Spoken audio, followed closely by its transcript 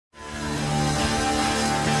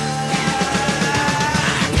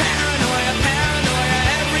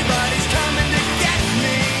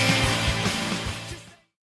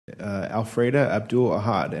Alfreda Abdul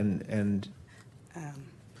Ahad. And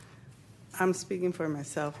I'm speaking for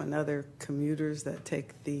myself and other commuters that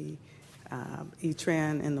take the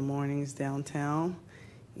eTran in the mornings downtown.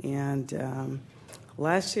 And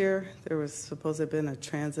last year, there was supposed to have been a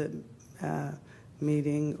transit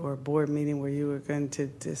meeting or board meeting where you were going to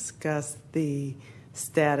discuss the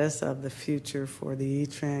status of the future for the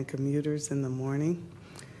eTran commuters in the morning.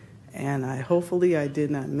 And hopefully I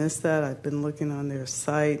did not miss that. I've been looking on their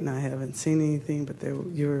site and I haven't seen anything, but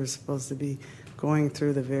you were supposed to be going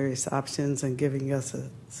through the various options and giving us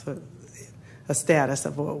a status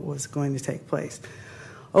of what was going to take place.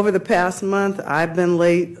 Over the past month, I've been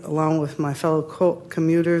late along with my fellow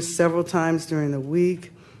commuters several times during the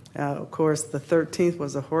week. Of course, the 13th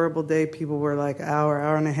was a horrible day. People were like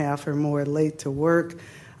hour and a half or more late to work.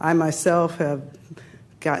 I myself have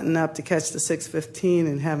gotten up to catch the 6:15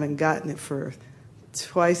 and haven't gotten it for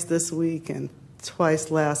twice this week and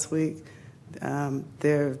twice last week.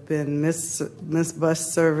 There have been missed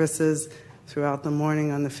bus services throughout the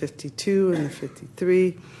morning on the 52 and the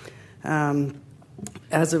 53.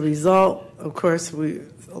 As a result, of course,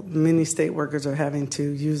 many state workers are having to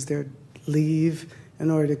use their leave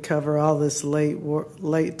in order to cover all this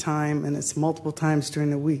late time, and it's multiple times during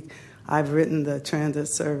the week. I've written the transit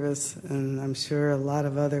service, and I'm sure a lot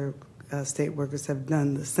of other state workers have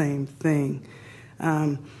done the same thing.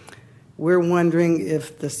 We're wondering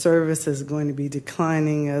if the service is going to be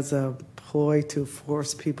declining as a ploy to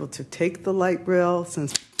force people to take the light rail,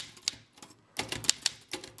 since